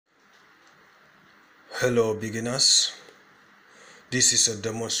Hello beginners, this is a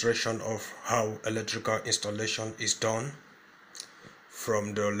demonstration of how electrical installation is done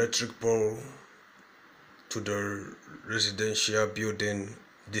from the electric pole to the residential building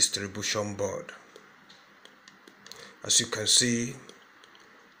distribution board. As you can see,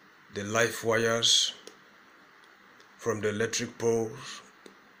 the live wires from the electric poles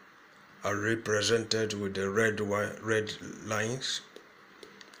are represented with the red lines,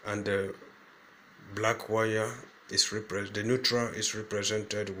 and the black wire is the neutral is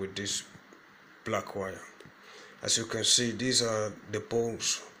represented with this black wire. As you can see, these are the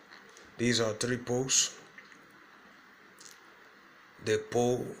poles. These are 3 poles.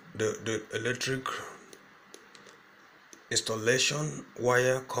 The electric installation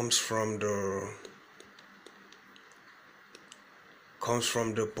wire comes from the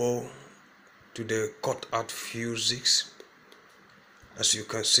pole to the cut out fuses. As you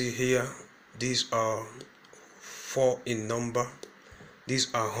can see here, these are 4 in number.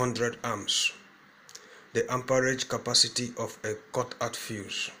 These are 100 amps. The amperage capacity of a cut out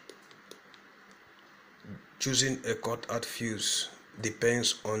fuse. Choosing a cut out fuse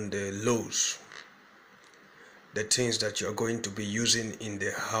depends on the loads, the things that you are going to be using in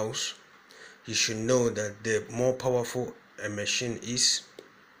the house. You should know that the more powerful a machine is,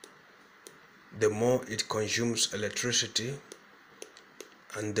 the more it consumes electricity,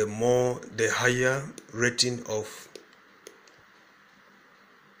 and the higher rating of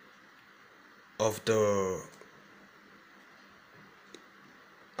the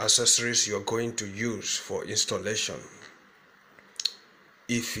accessories you are going to use for installation.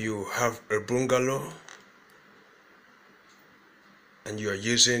 If you have a bungalow and you are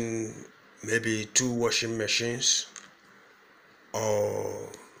using maybe 2 washing machines or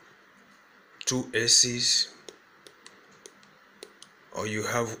 2 ACs, or you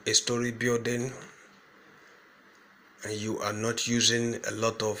have a story building and you are not using a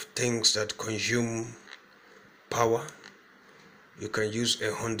lot of things that consume power, you can use a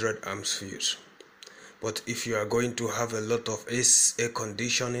 100 amps fuse. But if you are going to have a lot of air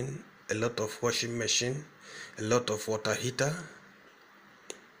conditioning, a lot of washing machine, a lot of water heater,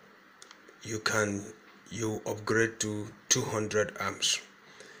 you upgrade to 200 amps.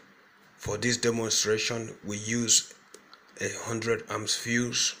 For this demonstration, we use a 100 amps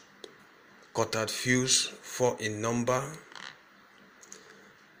fuse, cut out fuse, 4 in number.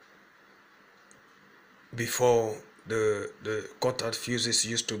 Before, the cut out fuses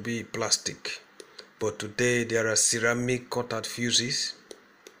used to be plastic, but today there are ceramic cut out fuses.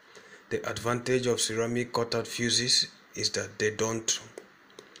 The advantage of ceramic cut out fuses is that they don't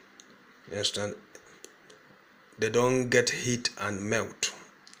get heat and melt,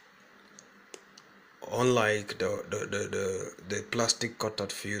 unlike the plastic cut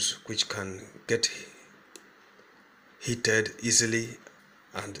out fuse, which can get heated easily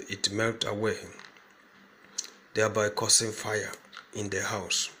and it melt away, thereby causing fire in the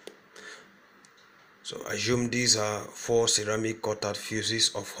house. So assume these are 4 ceramic cut out fuses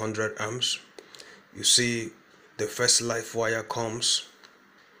of 100 amps. You see the first live wire comes.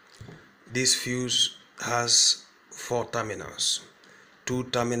 This fuse has 4 terminals. 2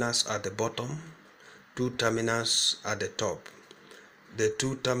 terminals at the bottom, 2 terminals at the top. The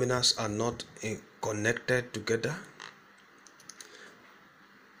 2 terminals are not connected together.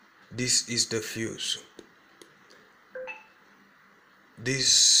 This is the fuse.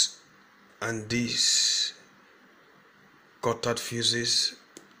 This and these cut out fuses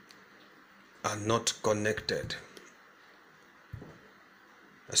are not connected.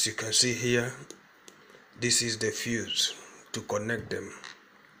 As you can see here, this is the fuse to connect them.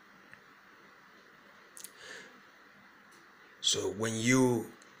 So when you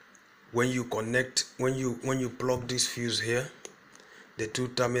plug this fuse here, the 2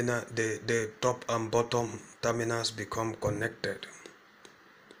 terminal, the top and bottom terminals become connected.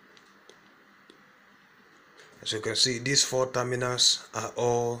 As you can see, these 2 terminals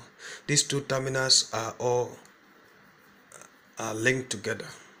are linked together.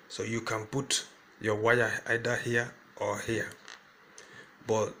 So you can put your wire either here or here,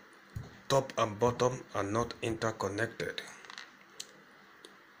 but top and bottom are not interconnected.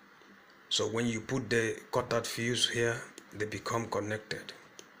 So when you put the cut out fuse here, they become connected.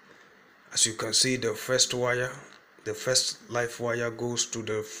 As you can see, the first live wire goes to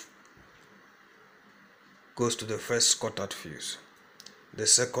the first cut out fuse. The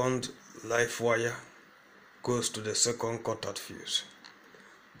second live wire goes to the second cut out fuse.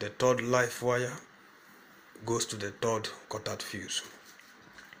 The third live wire goes to the third cut out fuse.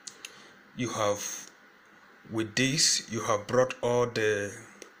 With this, you have brought all the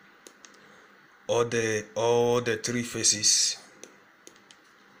all the three phases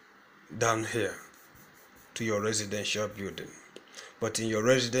down here to your residential building. But in your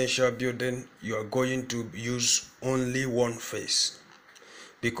residential building, you are going to use only one phase.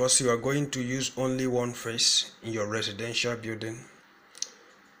 Because you are going to use only one phase in your residential building,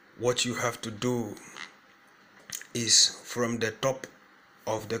 what you have to do is from the top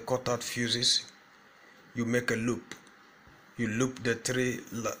of the cut-out fuses, you make a loop. You loop the three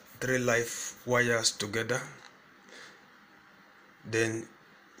live wires together. Then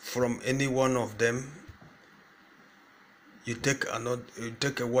from any one of them, you take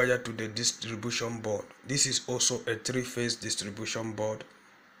a wire to the distribution board. This is also a three-phase distribution board.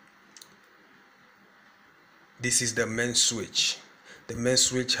 This is the main switch. The main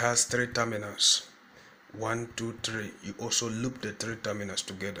switch has 3 terminals. 1, 2, 3. You also loop the 3 terminals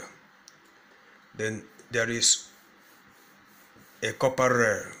together. Then there is a copper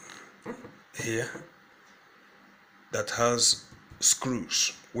rail here that has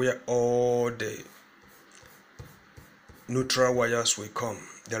screws where all the neutral wires will come.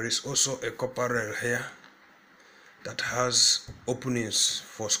 There is also a copper rail here that has openings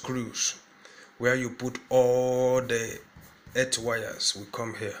for screws where you put all the 8 wires will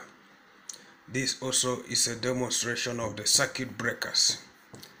come here. This also is a demonstration of the circuit breakers.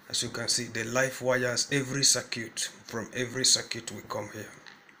 As you can see, the live wires, every circuit will come here.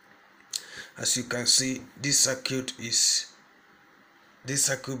 As you can see, these circuit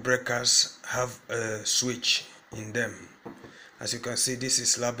breakers have a switch in them. As you can see, this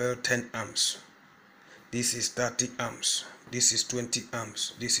is labeled 10 amps. This is 30 amps. This is 20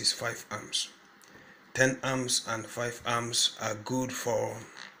 amps. This is 5 amps. 10 amps and 5 amps are good for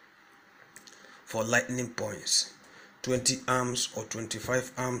lightning points. 20 amps or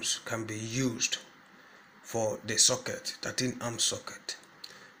 25 amps can be used for the socket, 13 amp socket.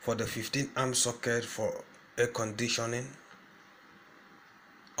 For the 15 amp socket for air conditioning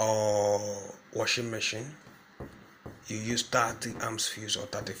or washing machine, you use 30 amps fuse or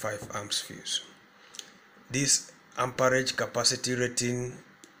 35 amps fuse. This amperage capacity rating,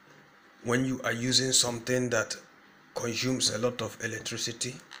 when you are using something that consumes a lot of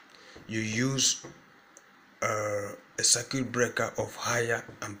electricity, you use a circuit breaker of higher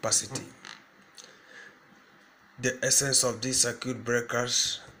ampacity. The essence of these circuit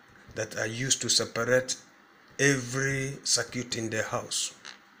breakers that are used to separate every circuit in the house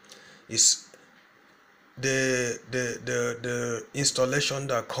is the installation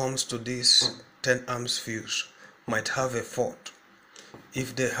that comes to this 10 amps fuse might have a fault.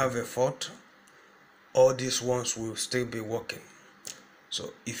 If they have a fault, all these ones will still be working.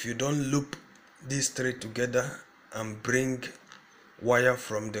 So if you don't loop these 3 together and bring wire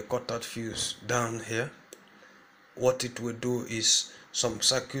from the cutout fuse down here, what it will do is some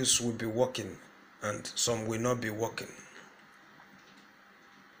circuits will be working and some will not be working.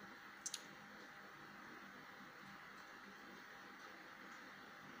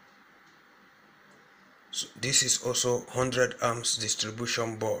 So this is also 100 amps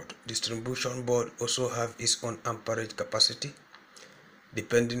distribution board. Distribution board also have its own amperage capacity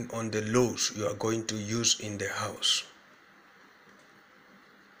depending on the loads you are going to use in the house.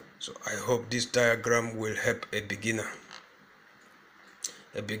 So I hope this diagram will help a beginner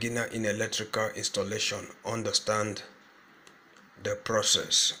in electrical installation understand the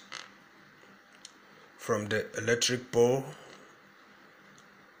process. From the electric pole,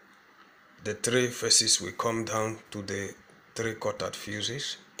 the 3 phases will come down to the 3 cutout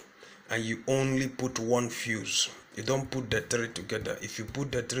fuses, and you only put one fuse. You don't put the 3 together. If you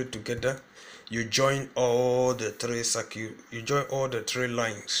put the 3 together, you join all the 3 circuit, you join all the 3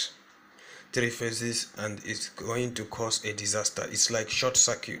 lines, 3 phases, and it's going to cause a disaster. It's like short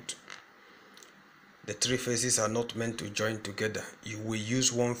circuit. The 3 phases are not meant to join together. You will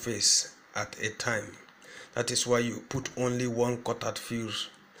use one phase at a time. That is why you put only one cutout fuse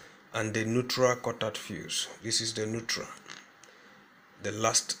and the neutral cutout fuse. This is the neutral. The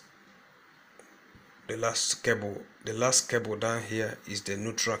last cable down here is the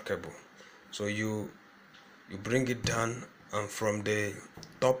neutral cable. So you bring it down, and from the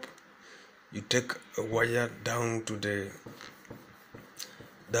top you take a wire down to the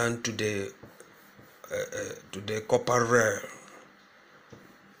copper rail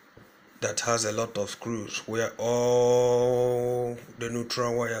that has a lot of screws where all the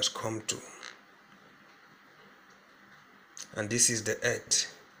neutral wires come to. And this is the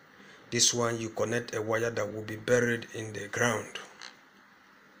earth. This one you connect a wire that will be buried in the ground.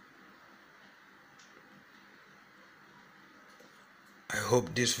 I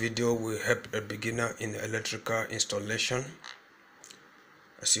hope this video will help a beginner in electrical installation.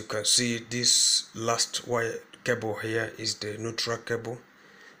 As you can see, this last wire cable here is the neutral cable.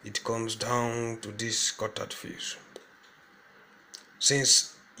 It comes down to this coated fuse.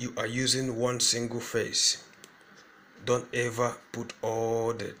 Since you are using one single phase, don't ever put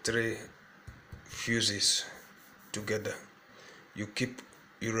all the 3 fuses together. You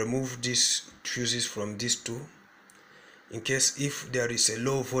remove these fuses from these 2. In case if there is a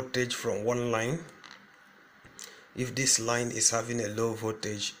low voltage from one line, if this line is having a low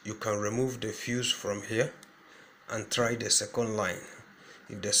voltage, you can remove the fuse from here and try the second line.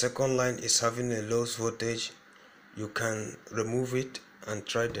 If the second line is having a low voltage, you can remove it and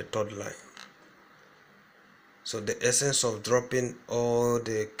try the third line. So the essence of dropping all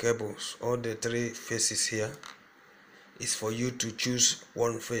the cables, all the 3 phases here, is for you to choose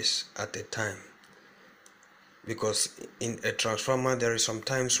one phase at a time. Because in a transformer, there is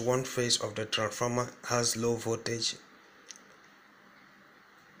sometimes one phase of the transformer has low voltage,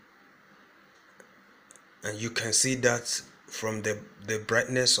 and you can see that from the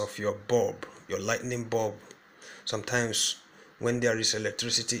brightness of your bulb, your lightning bulb. Sometimes when there is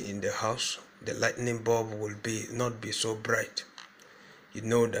electricity in the house, the lightning bulb will not be so bright. You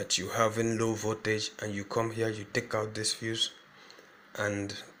know that you having low voltage, and you come here, you take out this fuse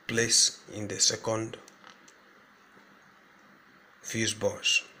and place in the second fuse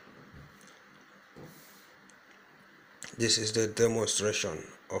box. This is the demonstration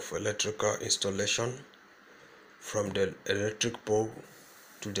of electrical installation from the electric pole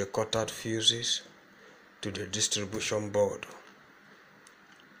to the coated fuses to the distribution board.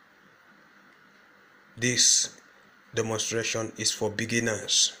 This demonstration is for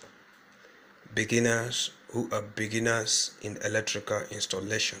beginners who are beginners in electrical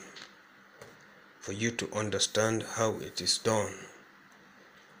installation, for you to understand how it is done.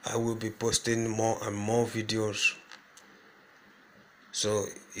 I will be posting more and more videos, so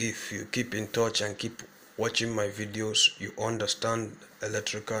if you keep in touch and keep watching my videos, you understand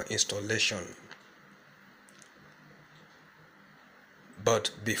electrical installation.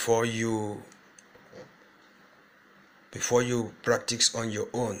 But before you practice on your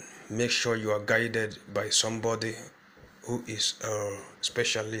own, make sure you are guided by somebody who is a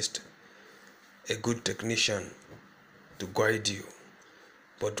specialist, a good technician, to guide you.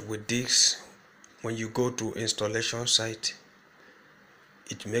 But with this, when you go to installation site,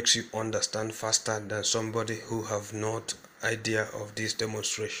 it makes you understand faster than somebody who have not idea of this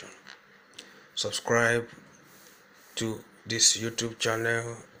demonstration. Subscribe to this YouTube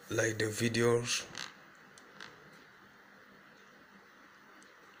channel, like the videos,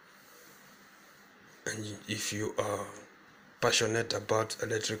 and if you are passionate about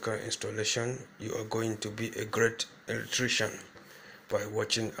electrical installation, you are going to be a great electrician by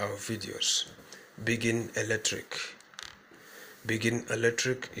watching our videos. Begin Electric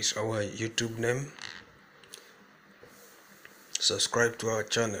is our YouTube name. Subscribe to our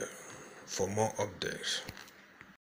channel for more updates.